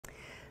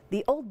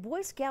The old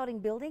Boy Scouting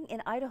building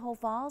in Idaho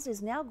Falls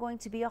is now going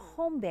to be a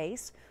home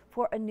base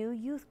for a new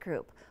youth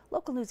group.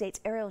 Local News 8's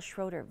Ariel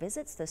Schroeder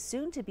visits the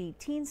soon-to-be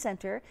teen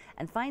center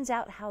and finds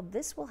out how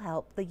this will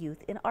help the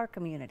youth in our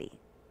community.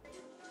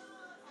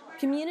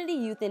 Community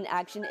Youth in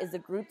Action is a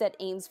group that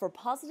aims for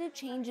positive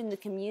change in the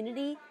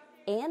community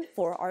and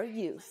for our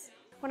youth.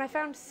 When I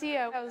found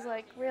SIA, I was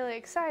really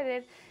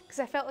excited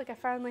because I felt like I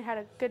finally had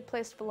a good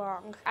place to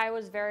belong. I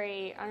was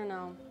very,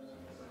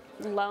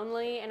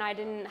 lonely, and I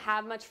didn't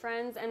have much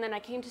friends, and then I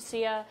came to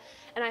SIA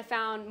and I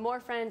found more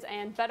friends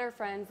and better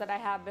friends that I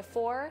had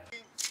before.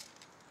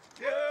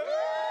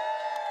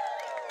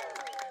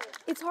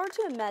 It's hard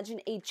to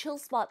imagine a chill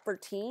spot for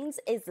teens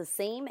is the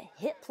same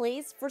hit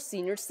place for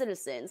senior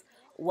citizens.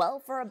 Well,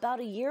 for about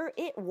a year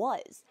it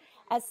was,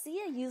 as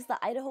SIA used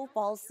the Idaho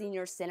Falls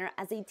Senior Center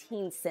as a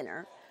teen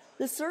center.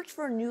 The search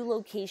for a new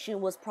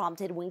location was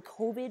prompted when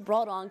COVID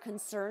brought on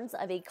concerns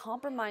of a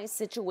compromised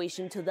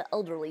situation to the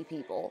elderly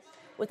people.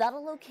 Without a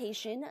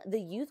location, the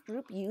youth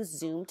group used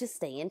Zoom to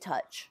stay in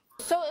touch.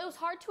 So it was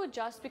hard to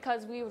adjust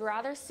because we would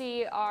rather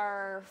see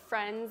our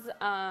friends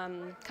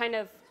kind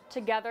of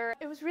together.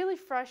 It was really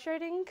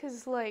frustrating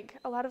because a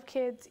lot of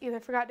kids either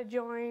forgot to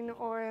join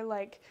or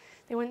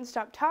they wouldn't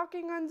stop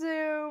talking on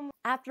Zoom.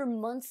 After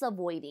months of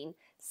waiting,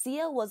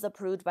 SIA was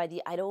approved by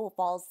the Idaho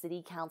Falls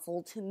City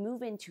Council to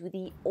move into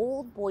the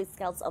old Boy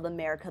Scouts of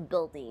America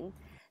building.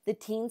 The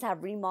teens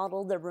have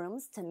remodeled the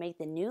rooms to make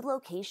the new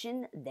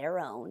location their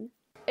own.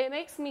 It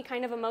makes me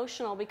kind of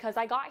emotional because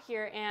I got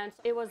here and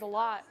it was a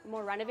lot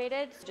more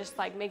renovated. It just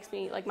makes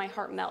me my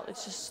heart melt.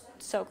 It's just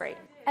so great.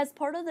 As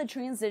part of the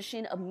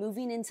transition of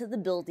moving into the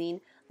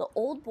building, the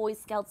old Boy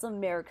Scouts of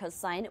America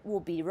sign will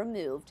be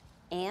removed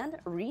and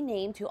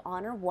renamed to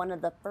honor one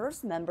of the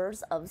first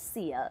members of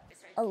SIA,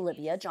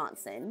 Olivia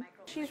Johnson.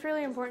 She's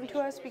really important to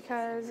us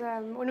because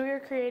when we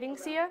were creating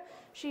SIA,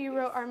 she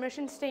wrote our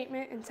mission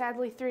statement, and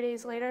sadly 3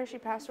 days later she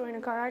passed away in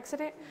a car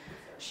accident.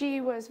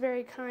 She was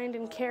very kind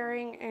and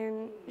caring,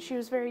 and she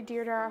was very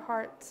dear to our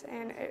hearts,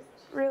 and it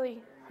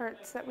really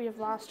hurts that we have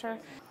lost her.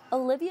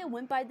 Olivia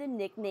went by the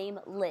nickname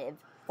Liv,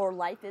 for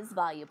life is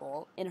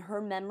valuable. In her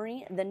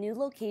memory, the new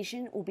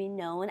location will be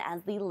known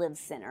as the Liv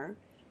Center.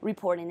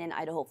 Reporting in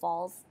Idaho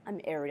Falls, I'm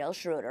Ariel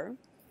Schroeder.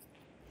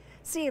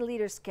 SIA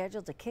leaders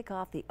scheduled to kick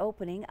off the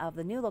opening of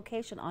the new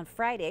location on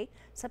Friday,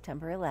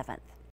 September 11th.